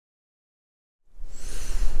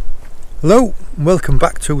Hello, welcome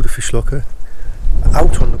back to the Fish Locker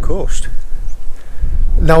out on the coast.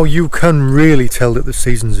 Now you can really tell that the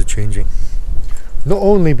seasons are changing. Not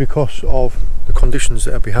only because of the conditions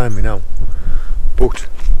that are behind me now, but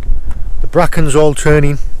the bracken's all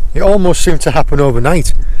turning. It almost seemed to happen overnight.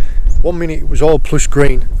 One minute it was all plush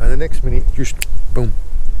green and the next minute just boom.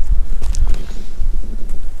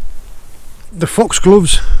 The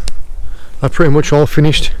foxgloves are pretty much all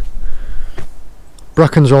finished.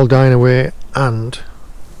 Bracken's all dying away and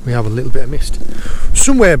we have a little bit of mist.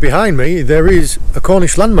 Somewhere behind me there is a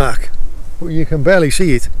Cornish landmark, but you can barely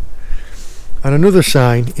see it. And another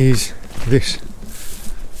sign is this.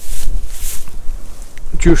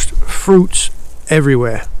 Just fruits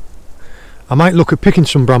everywhere. I might look at picking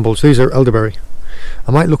some brambles. These are elderberry.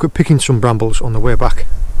 I might look at picking some brambles on the way back.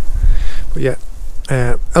 But yeah,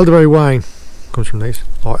 elderberry wine comes from these,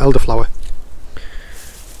 or elderflower.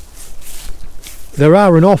 There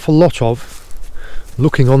are an awful lot of,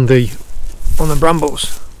 looking on the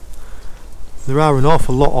brambles, there are an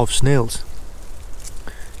awful lot of snails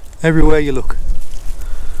everywhere you look.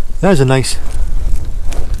 There's a nice, I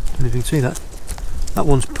don't know if you can see that, that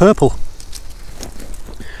one's purple,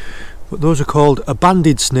 but those are called a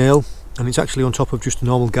banded snail, and it's actually on top of just a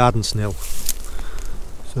normal garden snail.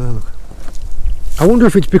 So look, I wonder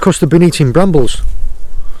if it's because they've been eating brambles.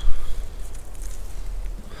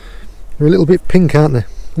 They're a little bit pink, aren't they?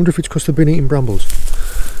 I wonder if it's because they've been eating brambles.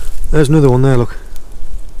 There's another one there, look.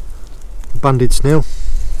 Banded snail.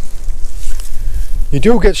 You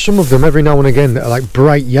do get some of them every now and again that are like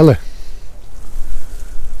bright yellow.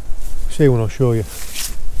 See when I'll show you.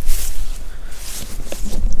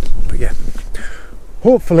 But yeah,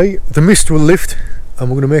 hopefully the mist will lift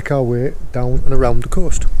and we're going to make our way down and around the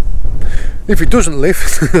coast. If it doesn't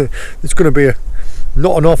lift, it's going to be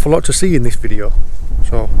not an awful lot to see in this video.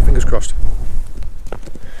 So, fingers crossed.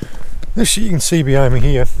 This you can see behind me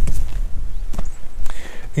here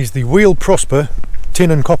is the Wheel Prosper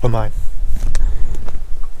tin and copper mine.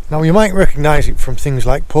 Now you might recognise it from things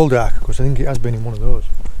like Poldark, because I think it has been in one of those.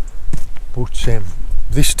 But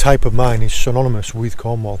this type of mine is synonymous with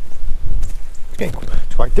Cornwall.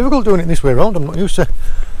 It's quite difficult doing it this way around. I'm not used to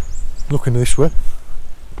looking this way.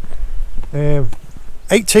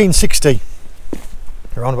 1860.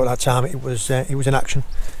 Around about that time it was in action.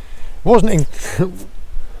 It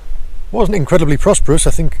wasn't incredibly prosperous,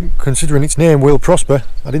 I think, considering its name, Wheel Prosper.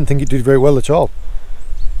 I didn't think it did very well at all.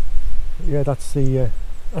 But yeah, that's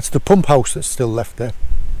the pump house that's still left there.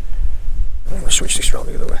 I'm going to switch this around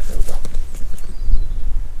the other way. There we go.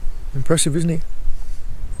 Impressive, isn't it?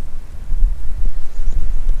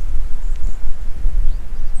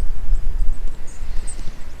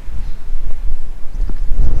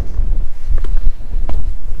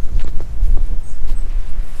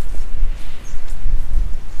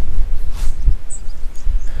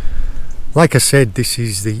 Like I said, this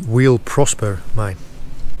is the Wheel Prosper mine.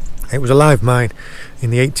 It was a live mine in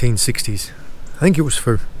the 1860s. I think it was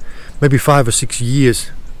for maybe 5 or 6 years,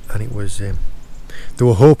 and it was they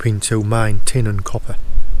were hoping to mine tin and copper.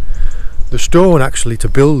 The stone actually to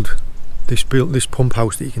build this pump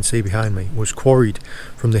house that you can see behind me was quarried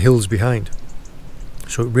from the hills behind,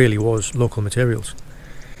 so it really was local materials.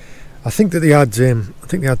 I think that they had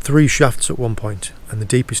 3 shafts at one point, and the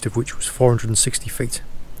deepest of which was 460 feet.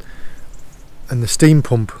 And the steam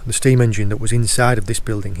pump, the steam engine that was inside of this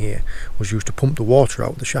building here, was used to pump the water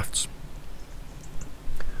out of the shafts.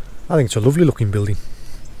 I think it's a lovely looking building.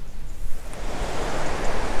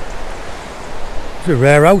 It's a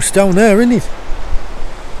rare house down there, isn't it?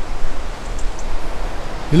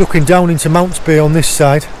 You're looking down into Mounts Bay on this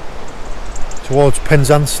side, towards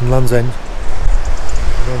Penzance and Land's End.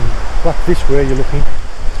 And then back this way you're looking,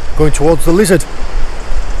 going towards the Lizard.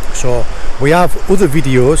 So we have other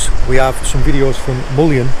videos. We have some videos from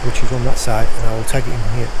Mullion, which is on that side, and I will tag it in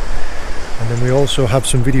here. And then we also have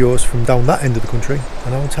some videos from down that end of the country,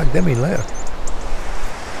 and I will tag them in later.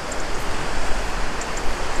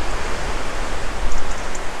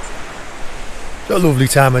 It's a lovely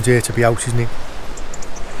time of day to be out, isn't it?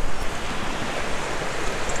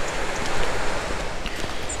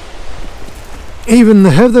 Even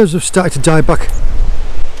the heathers have started to die back.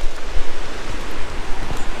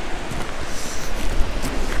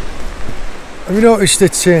 Have you noticed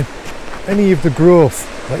that any of the growth,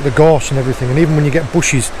 like the gorse and everything, and even when you get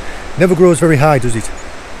bushes, it never grows very high, does it?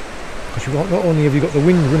 Because not only have you got the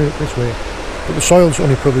wind running up this way, but the soil's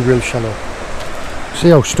only probably real shallow.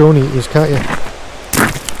 See how stony it is, can't you?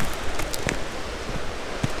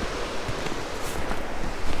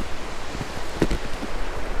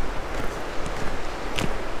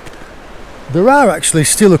 There are actually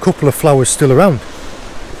still a couple of flowers still around.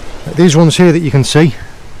 These ones here that you can see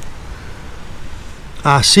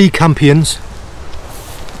are sea campions.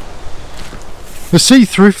 The sea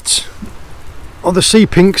thrifts or the sea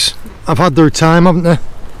pinks have had their time, haven't they?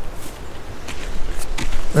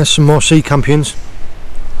 There's some more sea campions.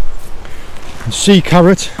 And sea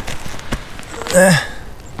carrot.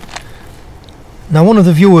 Now one of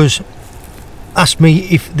the viewers asked me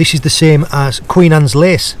if this is the same as Queen Anne's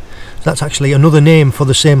lace. That's actually another name for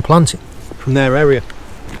the same plant from their area.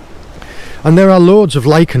 And there are loads of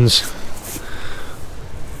lichens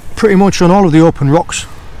pretty much on all of the open rocks.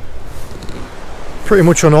 Pretty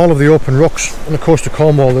much on all of the open rocks on the coast of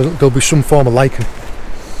Cornwall there'll be some form of lichen.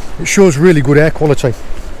 It shows really good air quality.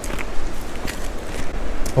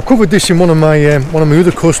 I've covered this in one of my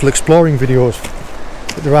other coastal exploring videos.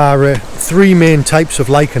 But there are 3 main types of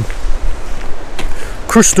lichen: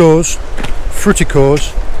 crustose,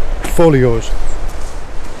 fruticose, foliose.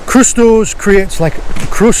 Crustose creates like a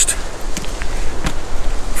crust.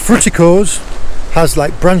 Fruticose has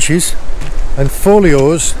like branches, and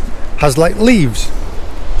foliose has like leaves.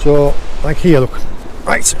 So like here, look,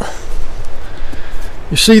 right,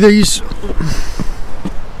 you see these,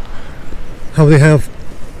 how they have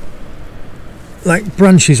like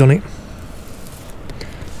branches on it?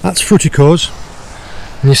 That's fruticose.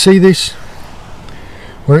 And you see this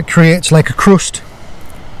where it creates like a crust?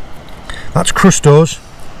 That's crustose.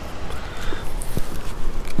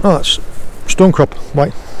 Oh, that's stonecrop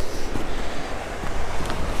white.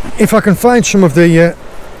 If I can find some of the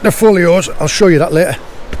foliose, I'll show you that later.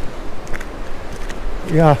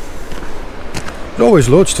 Yeah, there's always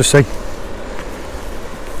loads to see.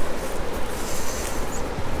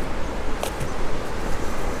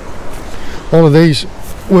 All of these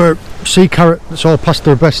were sea carrot that's all past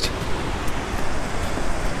their best.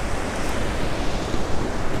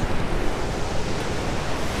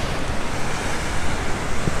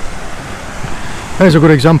 There's a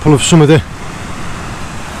good example of some of the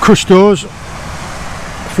crustose,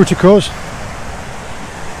 fruticose.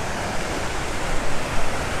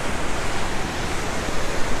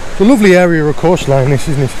 It's a lovely area of coastline, this,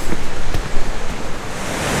 isn't it?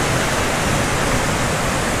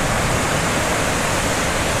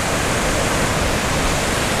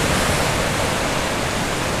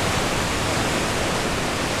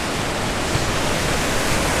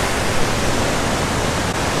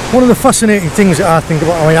 One of the fascinating things that I think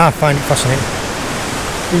about, I find it fascinating,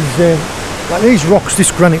 is like these rocks,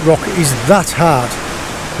 this granite rock is that hard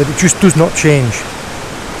that it just does not change.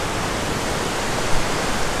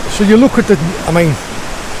 So you look at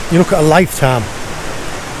you look at a lifetime.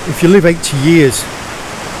 If you live 80 years,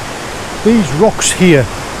 these rocks here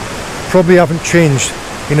probably haven't changed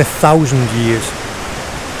in 1,000 years.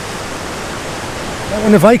 Like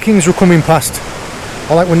when the Vikings were coming past,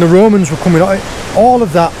 or like when the Romans were coming out, all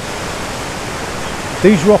of that,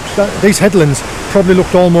 these rocks, these headlands probably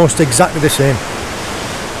looked almost exactly the same.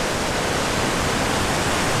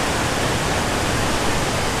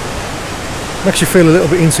 Makes you feel a little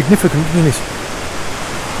bit insignificant, doesn't it?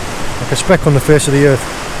 Like a speck on the face of the earth.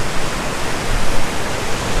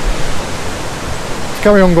 Let's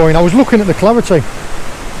carry on going. I was looking at the clarity.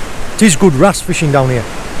 It is good wrasse fishing down here.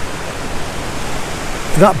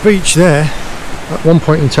 That beach there, at one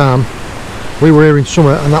point in time, we were here in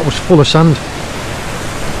summer and that was full of sand.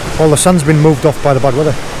 All the sand's been moved off by the bad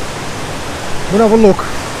weather. We'll have a look.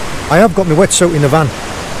 I have got my wetsuit in the van,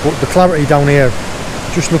 but the clarity down here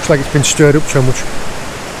just looks like it's been stirred up too much.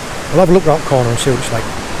 I'll have a look around the corner and see what it's like.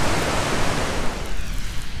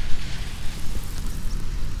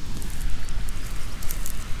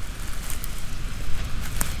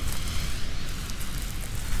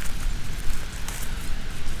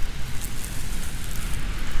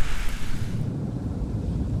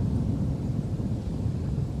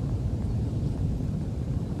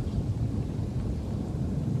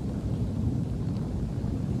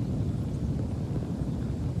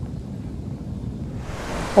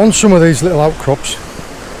 On some of these little outcrops,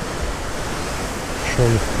 show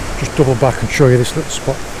you, just double back and show you this little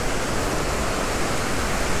spot.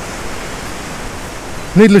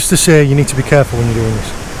 Needless to say, you need to be careful when you're doing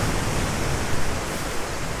this.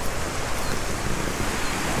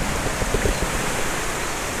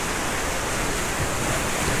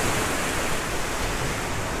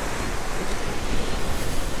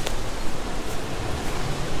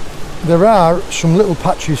 There are some little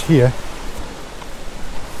patches here.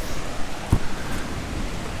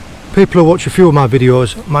 People who watch a few of my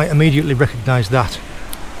videos might immediately recognise that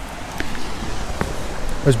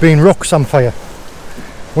as being rock samphire.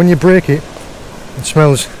 When you break it, it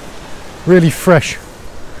smells really fresh,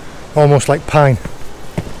 almost like pine.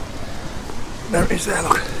 There it is there,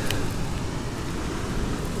 look.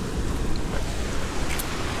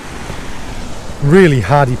 Really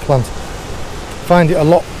hardy plant. Find it a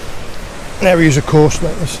lot in areas of coast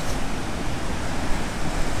like this.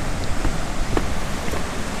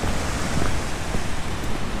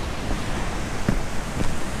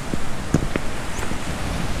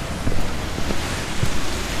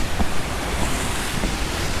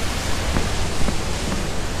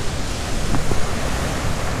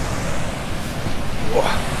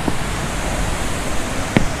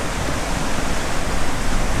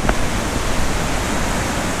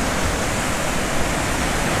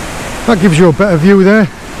 That gives you a better view there.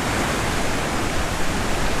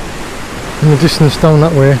 In the distance down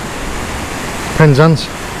that way, Penzance.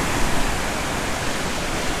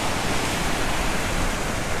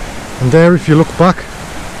 And there, if you look back,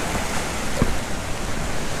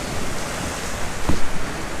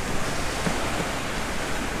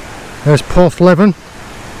 there's Porthleven,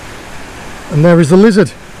 and there is the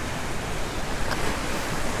lizard.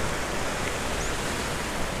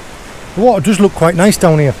 The water does look quite nice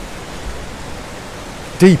down here.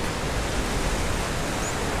 Deep.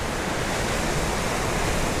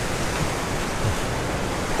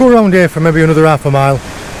 Go around here for maybe another half a mile.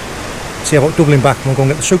 See about doubling back and we'll go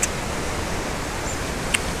and get the suit.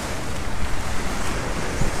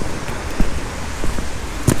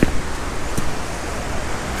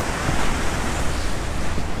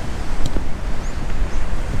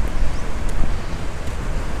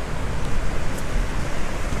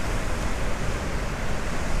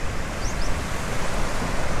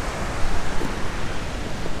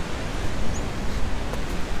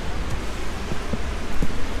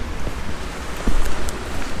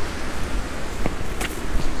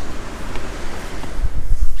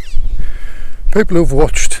 People who've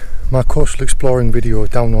watched my coastal exploring video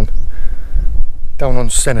down on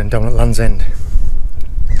Sennan, down at Land's End,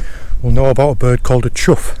 will know about a bird called a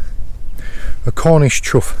chough, a Cornish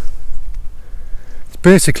chough. It's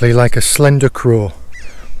basically like a slender crow,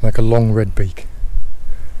 like a long red beak.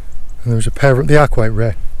 And there's a pair of, they are quite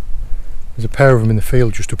rare. There's a pair of them in the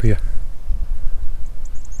field just up here.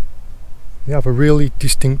 They have a really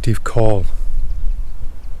distinctive call.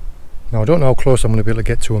 Now I don't know how close I'm going to be able to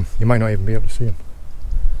get to them. You might not even be able to see them.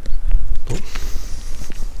 But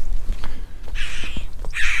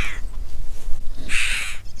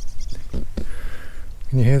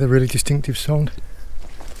can you hear the really distinctive sound?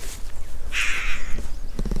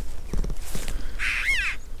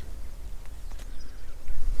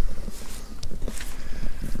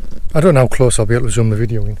 I don't know how close I'll be able to zoom the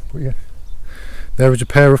video in, but yeah. There is a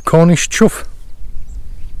pair of Cornish chough.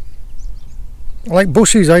 I like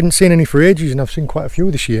buses. I hadn't seen any for ages and I've seen quite a few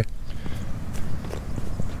this year.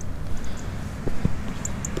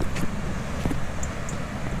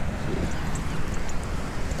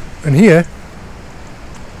 And here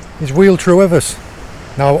is Wheel Trewevers.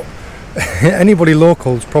 Now anybody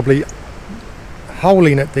local is probably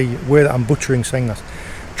howling at the way that I'm butchering saying that.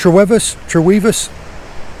 Trewevers.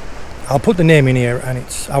 I'll put the name in here and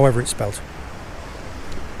it's however it's spelled.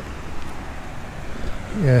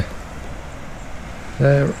 Yeah.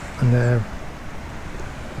 There and there.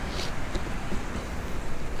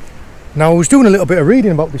 Now I was doing a little bit of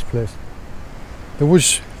reading about this place. There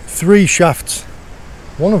was 3 shafts.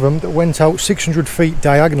 One of them that went out 600 feet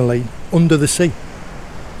diagonally under the sea.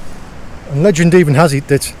 And legend even has it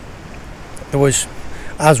that there was,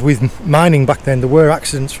 as with mining back then, there were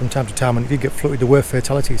accidents from time to time and it did get flooded, there were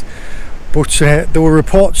fatalities. But there were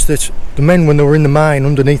reports that the men, when they were in the mine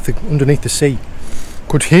underneath the sea,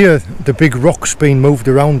 could hear the big rocks being moved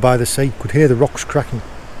around by the sea, could hear the rocks cracking.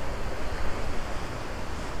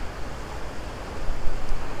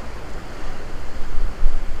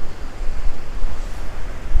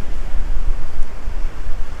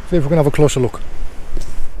 See if we can have a closer look.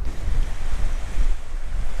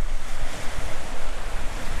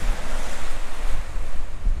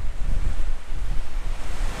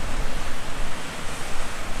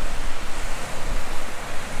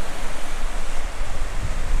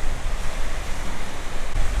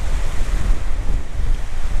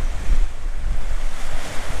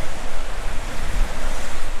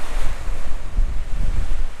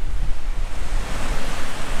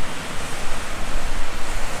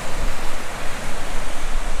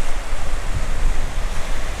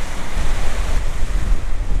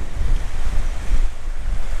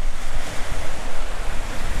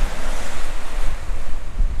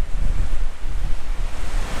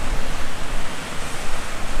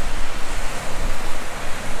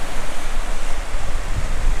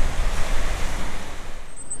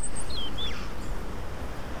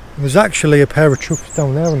 There's actually a pair of choughs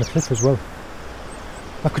down there on the cliff as well.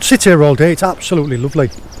 I could sit here all day, it's absolutely lovely.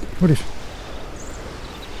 What is?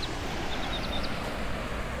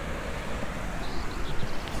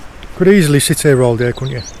 Could easily sit here all day,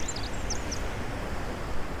 couldn't you?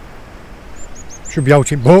 Should be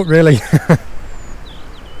out in boat really.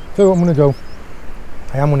 So what I'm going to do,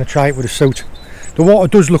 I am going to try it with a suit. The water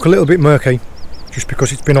does look a little bit murky, just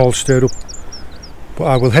because it's been all stirred up. But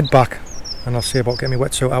I will head back and I'll see about getting my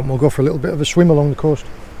wetsuit out and we'll go for a little bit of a swim along the coast.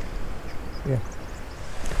 Yeah.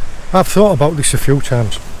 I've thought about this a few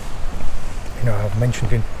times. You know, I've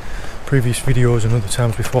mentioned in previous videos and other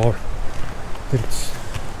times before that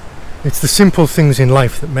it's the simple things in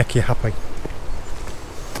life that make you happy.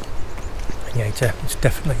 And yeah,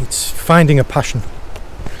 it's finding a passion.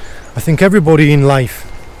 I think everybody in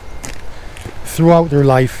life, throughout their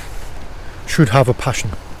life, should have a passion,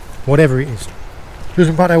 whatever it is.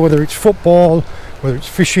 Doesn't matter whether it's football, whether it's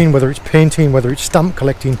fishing, whether it's painting, whether it's stamp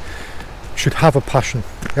collecting, should have a passion.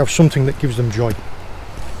 They have something that gives them joy.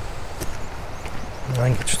 And I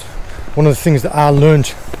think it's one of the things that I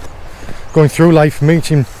learned going through life,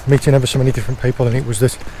 meeting ever so many different people, and it was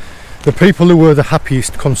that the people who were the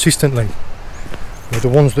happiest consistently were the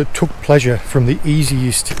ones that took pleasure from the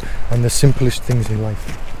easiest and the simplest things in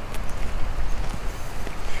life.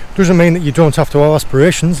 Doesn't mean that you don't have to have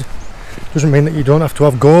aspirations, doesn't mean that you don't have to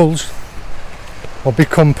have goals or be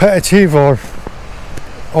competitive or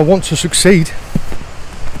want to succeed.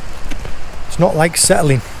 It's not like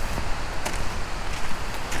settling.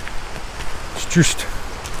 It's just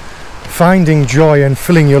finding joy and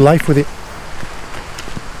filling your life with it.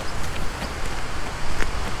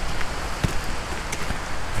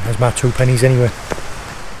 There's my 2 pennies anyway.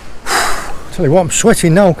 Tell you what, I'm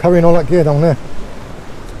sweating now carrying all that gear down there.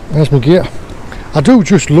 There's my gear. I do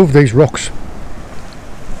just love these rocks.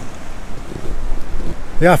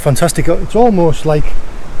 They are fantastic. It's almost like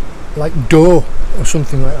dough or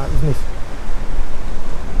something like that, isn't it?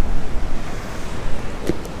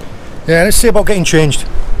 Yeah, let's see about getting changed.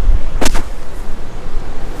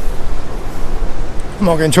 I'm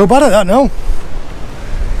not getting too bad at that now.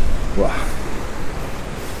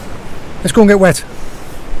 Let's go and get wet.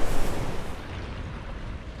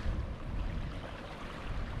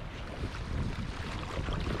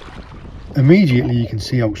 Immediately you can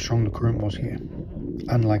see how strong the current was here,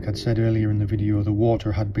 and like I'd said earlier in the video, the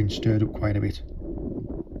water had been stirred up quite a bit.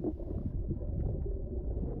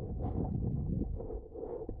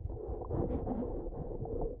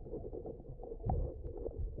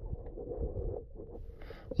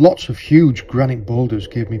 Lots of huge granite boulders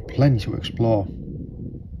gave me plenty to explore.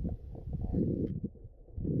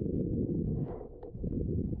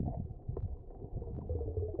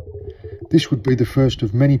 This would be the first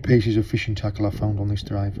of many pieces of fishing tackle I found on this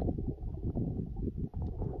drive.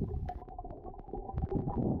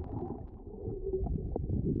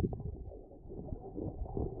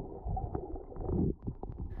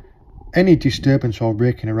 Any disturbance or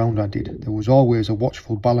raking around I did, there was always a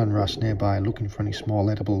watchful ballan wrasse nearby looking for any small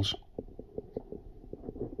edibles.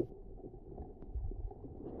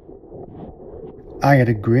 I had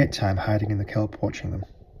a great time hiding in the kelp watching them.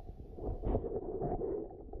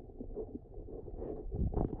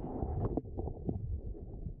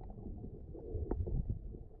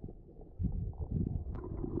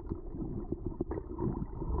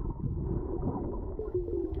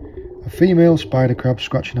 A female spider crab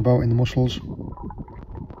scratching about in the mussels.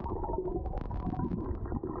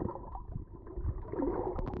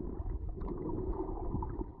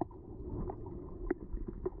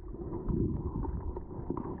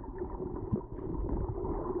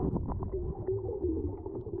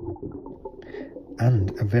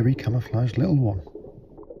 And a very camouflaged little one,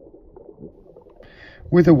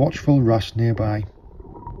 with a watchful wrasse nearby.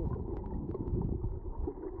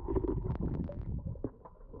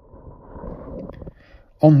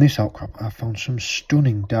 On this outcrop I found some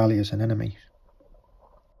stunning dahlias and anemones.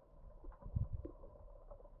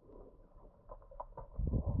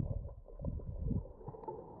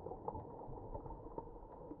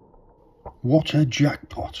 What a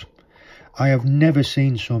jackpot! I have never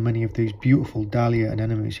seen so many of these beautiful dahlia and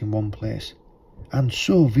anemones in one place, and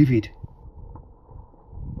so vivid.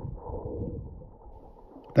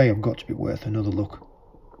 They have got to be worth another look.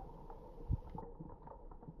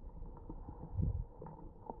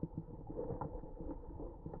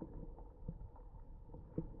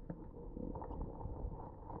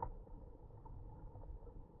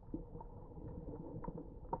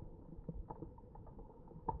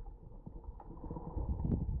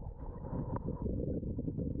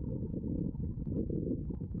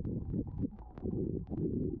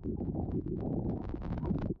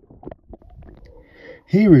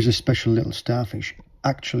 Here is a special little starfish,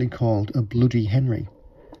 actually called a bloody Henry,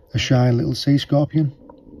 a shy little sea scorpion.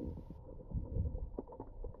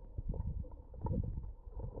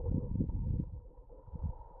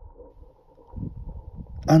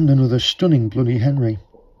 And another stunning Bloody Henry.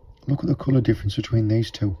 Look at the colour difference between these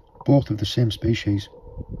two, both of the same species.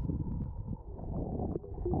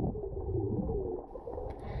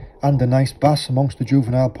 And a nice bass amongst the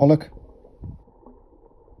juvenile pollock.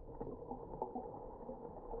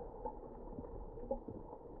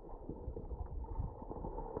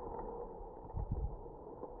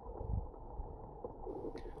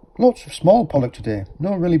 Lots of small pollock today,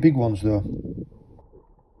 no really big ones though.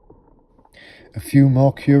 A few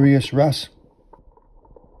more curious wrasse.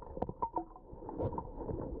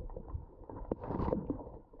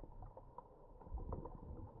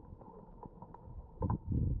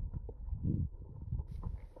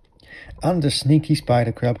 And a sneaky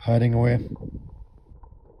spider crab hiding away.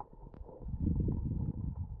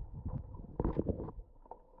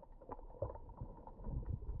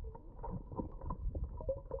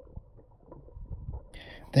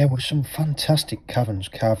 There were some fantastic caverns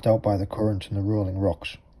carved out by the current and the rolling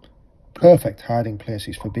rocks. Perfect hiding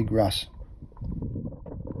places for big wrasse.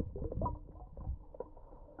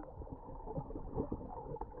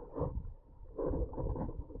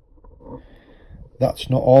 That's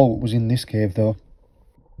not all what was in this cave though.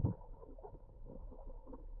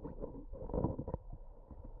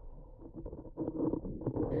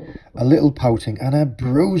 A little pouting and a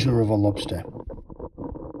bruiser of a lobster.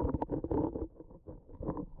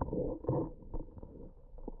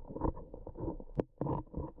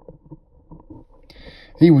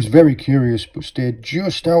 He was very curious but stayed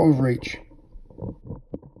just out of reach.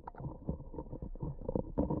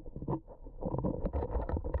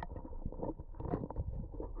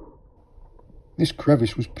 This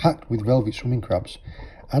crevice was packed with velvet swimming crabs,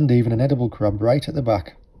 and even an edible crab right at the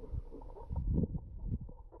back.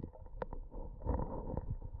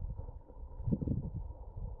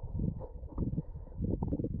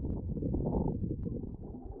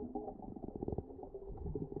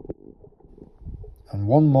 And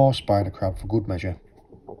one more spider crab for good measure.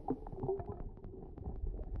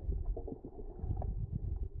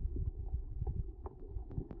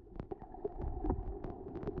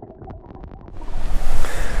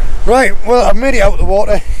 Right, well, I've made it out of the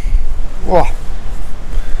water. Whoa.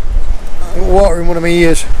 Water in one of my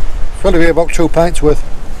ears. Probably about 2 pints worth.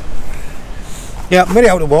 Yeah, I've made it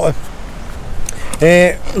out of the water.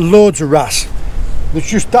 Loads of wrasse. There's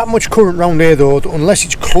just that much current round here though, that unless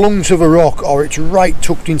it's clung to the rock or it's right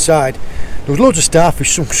tucked inside. There was loads of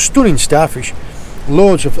starfish, some stunning starfish.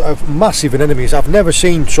 Loads of massive anemones. I've never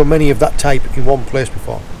seen so many of that type in one place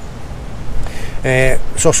before.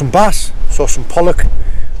 Saw some bass, saw some pollock.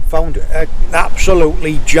 Found an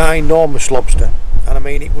absolutely ginormous lobster, and I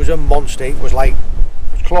mean it was a monster. It was like,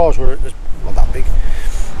 its claws were not that big.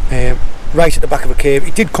 Right at the back of a cave.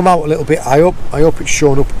 It did come out a little bit. I hope it's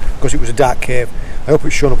shown up because it was a dark cave. I hope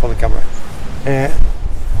it's shown up on the camera. I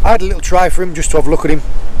had a little try for him just to have a look at him,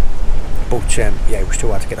 but yeah, it was too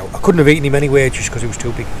hard to get out. I couldn't have eaten him anyway just because he was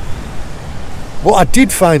too big. What I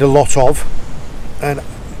did find a lot of, and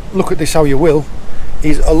look at this how you will,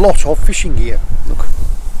 is a lot of fishing gear. Look.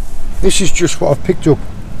 This is just what I've picked up,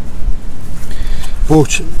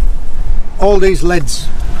 but all these leads,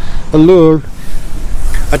 a lure.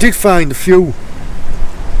 I did find a few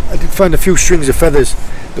strings of feathers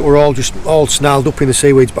that were all snarled up in the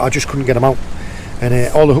seaweeds, but I just couldn't get them out. And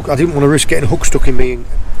all the hook, I didn't want to risk getting a hook stuck in me. And,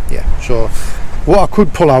 yeah, so what I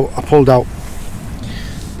could pull out, I pulled out.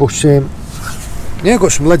 But yeah, I've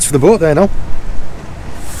got some leads for the boat there now.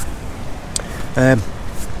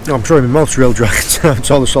 I'm throwing my mouth's real dry. It's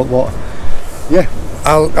all the salt water. Yeah,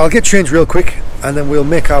 I'll get changed real quick, and then we'll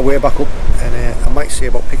make our way back up. And I might see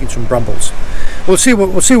about picking some brambles. We'll see what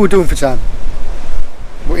we're doing for time.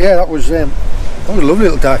 But yeah, that was a lovely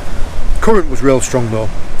little dive. Current was real strong though,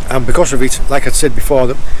 and because of it, like I said before,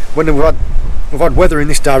 that when we've had weather in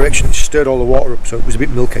this direction, it stirred all the water up, so it was a bit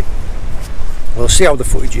milky. We'll see how the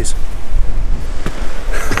footage is.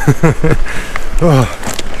 Oh,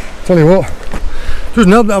 tell you what. Doesn't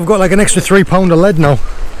help that I've got like an extra 3 pound of lead now.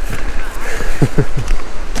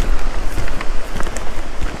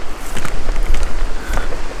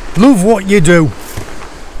 Love what you do.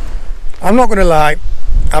 I'm not going to lie,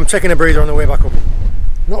 I'm taking a breather on the way back up.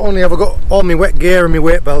 Not only have I got all my wet gear and my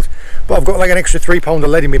weight belt, but I've got like an extra 3 pound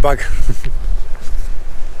of lead in my bag.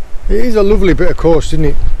 It is a lovely bit of coast, isn't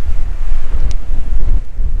it?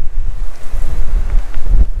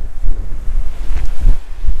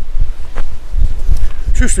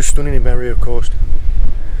 Just a stunning area of coast.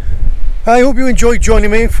 I hope you enjoyed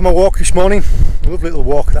joining me for my walk this morning. A lovely little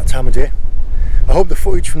walk at that time of day. I hope the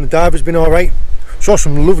footage from the dive has been alright. Saw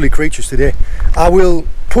some lovely creatures today. I will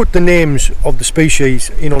put the names of the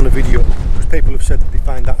species in on the video because people have said that they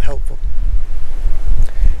find that helpful.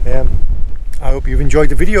 I hope you've enjoyed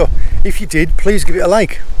the video. If you did, please give it a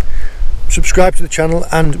like, subscribe to the channel,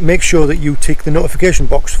 and make sure that you tick the notification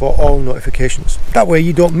box for all notifications. That way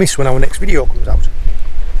you don't miss when our next video comes out.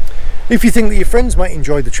 If you think that your friends might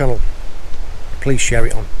enjoy the channel, please share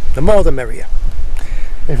it on. The more the merrier.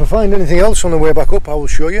 If I find anything else on the way back up, I will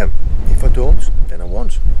show you. If I don't, then I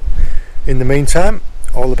won't. In the meantime,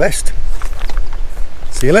 all the best.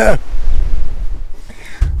 See you later.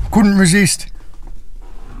 Couldn't resist.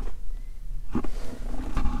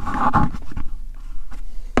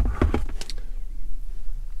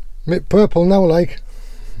 Bit purple now, like.